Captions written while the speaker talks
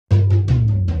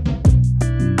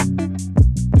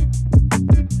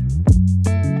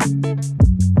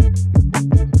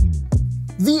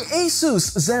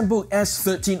ASUS Zenbook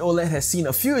S13 OLED has seen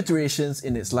a few iterations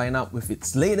in its lineup, with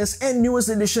its latest and newest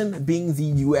edition being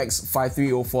the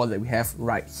UX5304 that we have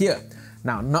right here.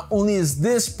 Now, not only is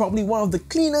this probably one of the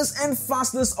cleanest and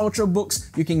fastest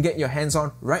ultrabooks you can get your hands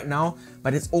on right now,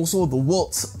 but it's also the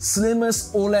world's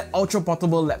slimmest OLED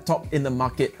ultra-portable laptop in the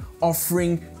market,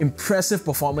 offering impressive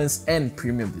performance and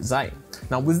premium design.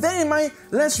 Now, with that in mind,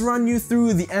 let's run you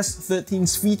through the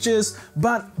S13's features,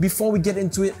 but before we get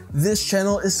into it, this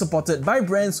channel is supported by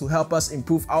brands who help us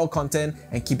improve our content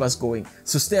and keep us going,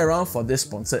 so stay around for this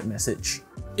sponsored message.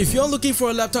 If you're looking for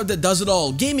a laptop that does it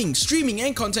all, gaming, streaming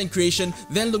and content creation,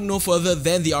 then look no further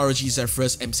than the ROG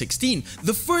Zephyrus M16,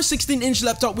 the first 16-inch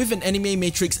laptop with an anime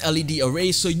matrix LED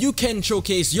array so you can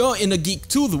showcase your inner geek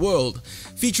to the world.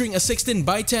 Featuring a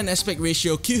 16:10 aspect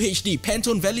ratio QHD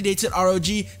Pantone validated ROG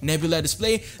Nebula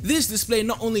display, this display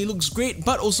not only looks great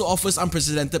but also offers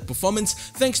unprecedented performance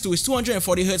thanks to its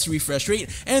 240Hz refresh rate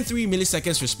and 3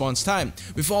 milliseconds response time.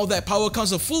 With all that power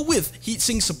comes a full width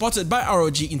heatsink supported by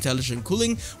ROG intelligent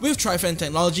cooling with tri-fan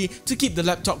technology to keep the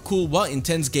laptop cool while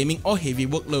intense gaming or heavy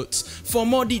workloads. For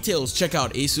more details, check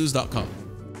out asus.com.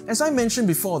 As I mentioned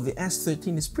before, the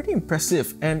S13 is pretty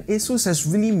impressive and ASUS has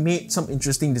really made some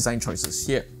interesting design choices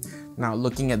here. Now,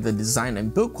 looking at the design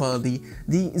and build quality,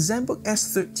 the Zenbook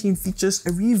S13 features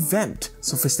a revamped,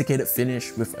 sophisticated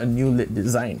finish with a new lid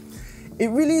design. It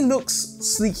really looks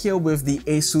sleek here with the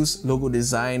ASUS logo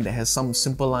design that has some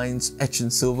simple lines etched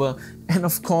in silver, and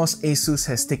of course ASUS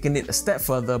has taken it a step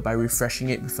further by refreshing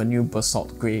it with a new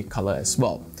basalt grey colour as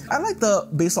well. I like the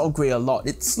basalt grey a lot.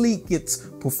 It's sleek, it's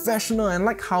professional, and I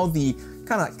like how the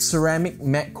kind of like ceramic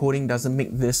matte coating doesn't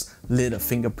make this lid a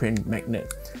fingerprint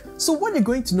magnet. So what you're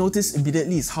going to notice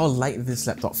immediately is how light this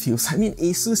laptop feels. I mean,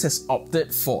 ASUS has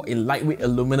opted for a lightweight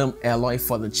aluminum alloy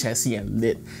for the chassis and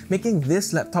lid, making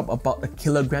this laptop about 1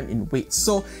 kilogram in weight,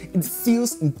 so it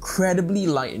feels incredibly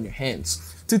light in your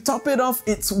hands. To top it off,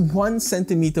 it's 1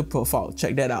 centimeter profile.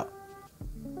 Check that out.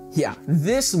 Yeah,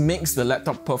 this makes the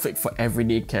laptop perfect for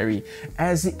everyday carry,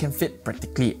 as it can fit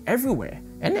practically everywhere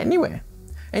and anywhere.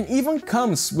 And even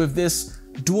comes with this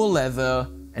dual leather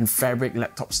and fabric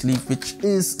laptop sleeve, which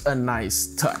is a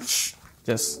nice touch.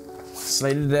 Just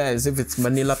slide it there as if it's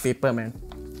manila paper, man.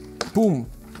 Boom!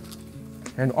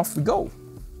 And off we go.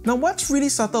 Now, what's really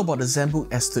subtle about the Zenbook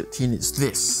S13 is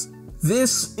this.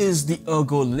 This is the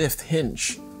Ergo Lift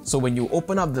hinge. So when you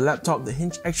open up the laptop, the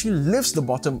hinge actually lifts the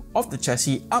bottom of the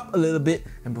chassis up a little bit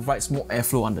and provides more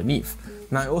airflow underneath.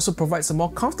 Now, it also provides a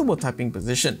more comfortable typing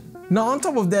position. Now, on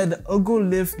top of that, the Ergo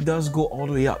Lift does go all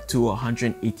the way up to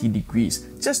 180 degrees,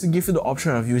 just to give you the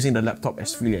option of using the laptop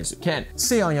as freely as you can.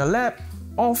 Say on your lap,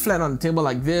 or flat on the table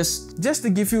like this, just to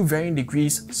give you varying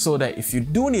degrees so that if you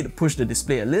do need to push the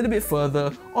display a little bit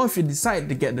further, or if you decide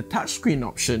to get the touchscreen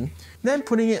option, then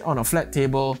putting it on a flat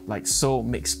table like so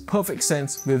makes perfect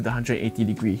sense with the 180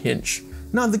 degree hinge.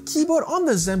 Now, the keyboard on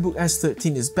the Zenbook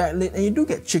S13 is backlit and you do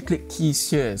get chick-click keys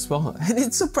here as well, and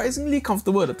it's surprisingly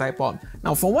comfortable to type on.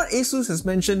 Now, from what ASUS has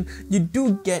mentioned, you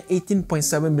do get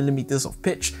 18.7mm of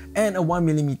pitch and a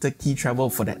 1mm key travel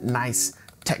for that nice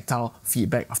tactile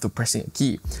feedback after pressing a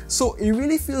key. So it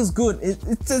really feels good.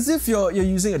 It's as if you're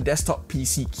using a desktop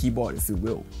PC keyboard, if you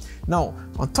will. Now,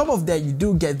 on top of that, you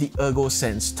do get the Ergo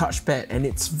Sense touchpad, and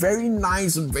it's very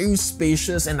nice and very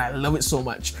spacious, and I love it so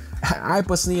much. I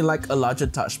personally like a larger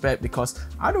touchpad because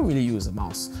I don't really use a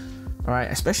mouse. Alright,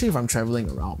 especially if I'm traveling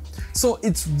around. So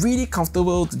it's really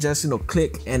comfortable to just,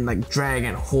 click and like drag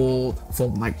and hold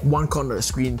from like one corner of the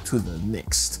screen to the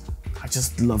next. I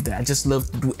just love that. I just love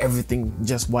to do everything in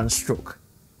just one stroke.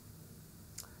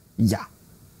 Yeah.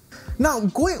 Now,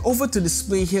 going over to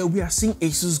display here, we are seeing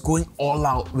ASUS going all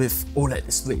out with OLED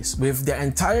displays, with their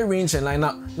entire range and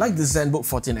lineup like the Zenbook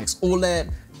 14X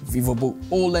OLED, VivoBook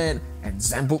OLED, and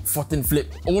Zenbook 14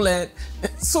 Flip OLED.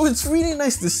 So it's really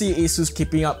nice to see ASUS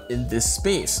keeping up in this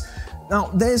space. Now,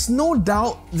 there's no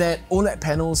doubt that OLED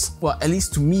panels, well, at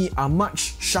least to me, are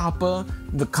much sharper.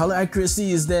 The color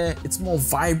accuracy is there, it's more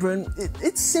vibrant,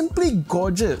 it's simply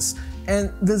gorgeous.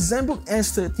 And the Zenbook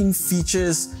S13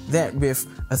 features that with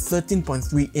a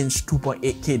 13.3-inch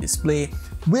 2.8K display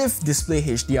with Display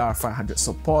HDR 500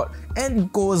 support,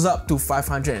 and goes up to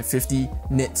 550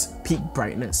 nits peak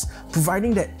brightness,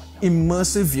 providing that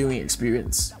immersive viewing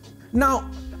experience.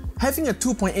 Now, having a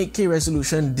 2.8K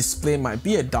resolution display might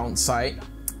be a downside.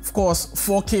 Of course,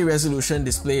 4K resolution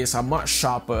displays are much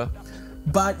sharper,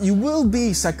 but you will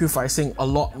be sacrificing a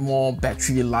lot more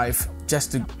battery life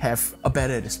just to have a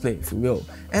better display, if you will.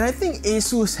 And I think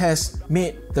ASUS has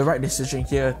made the right decision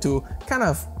here to kind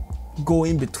of go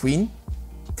in between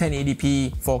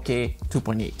 1080p, 4K,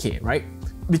 2.8K, right?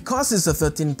 Because it's a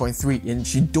 13.3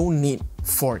 inch, you don't need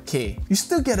 4K. You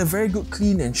still get a very good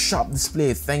clean and sharp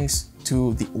display thanks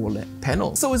to the OLED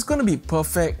panel. So it's going to be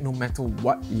perfect no matter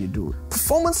what you do.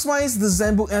 Performance-wise, the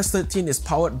Zenbook S13 is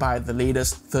powered by the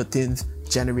latest 13th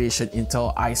generation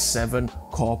Intel i7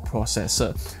 core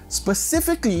processor,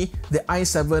 specifically the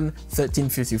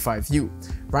i7-1355U,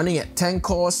 running at 10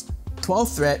 cores, 12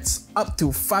 threads, up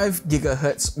to 5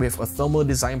 GHz with a thermal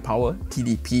design power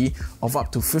 (TDP) of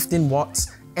up to 15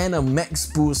 watts and a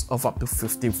max boost of up to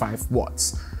 55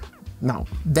 watts. Now,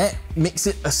 that makes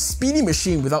it a speedy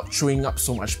machine without chewing up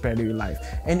so much battery life,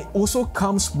 and it also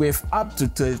comes with up to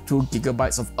 32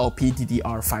 GB of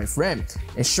LPDDR5 RAM,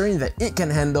 ensuring that it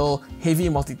can handle heavy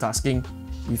multitasking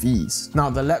with ease. Now,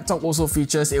 the laptop also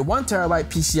features a 1TB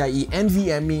PCIe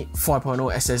NVMe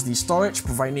 4.0 SSD storage,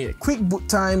 providing it quick boot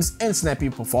times and snappy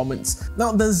performance.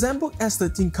 Now, the Zenbook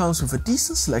S13 comes with a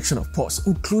decent selection of ports,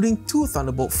 including 2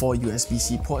 Thunderbolt 4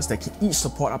 USB-C ports that can each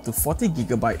support up to 40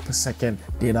 GB per second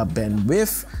data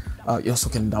bandwidth. It also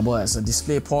can double as a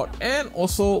display port and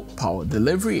also power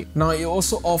delivery. Now, it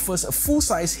also offers a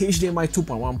full-size HDMI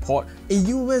 2.1 port, a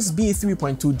USB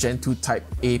 3.2 Gen 2 Type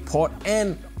A port,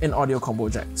 and an audio combo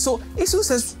jack. So ASUS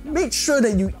has made sure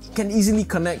that you can easily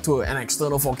connect to an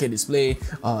external 4K display,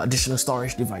 additional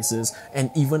storage devices, and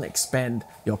even expand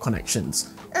your connections.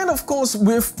 And of course,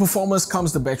 with performance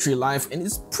comes the battery life, and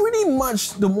it's pretty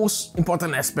much the most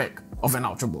important aspect of an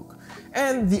ultrabook.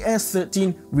 And the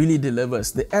S13 really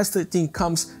delivers. The S13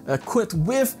 comes equipped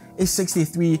with a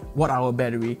 63 Wh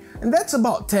battery, and that's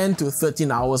about 10 to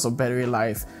 13 hours of battery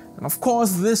life. And of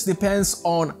course, this depends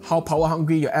on how power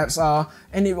hungry your apps are,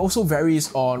 and it also varies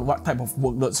on what type of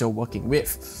workloads you're working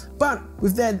with. But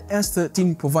with that,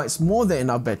 S13 provides more than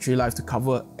enough battery life to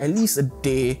cover at least a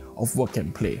day of work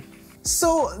and play.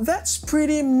 So that's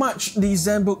pretty much the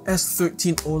Zenbook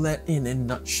S13 OLED in a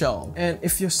nutshell. And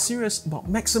if you're serious about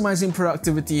maximizing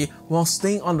productivity while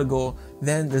staying on the go,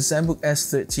 then the Zenbook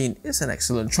S13 is an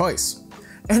excellent choice.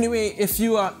 Anyway, if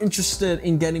you are interested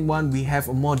in getting one, we have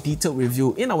a more detailed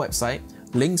review in our website,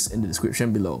 links in the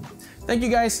description below. Thank you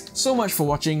guys so much for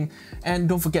watching, and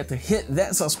don't forget to hit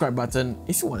that subscribe button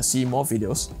if you want to see more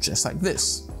videos just like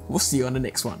this. We'll see you on the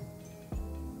next one.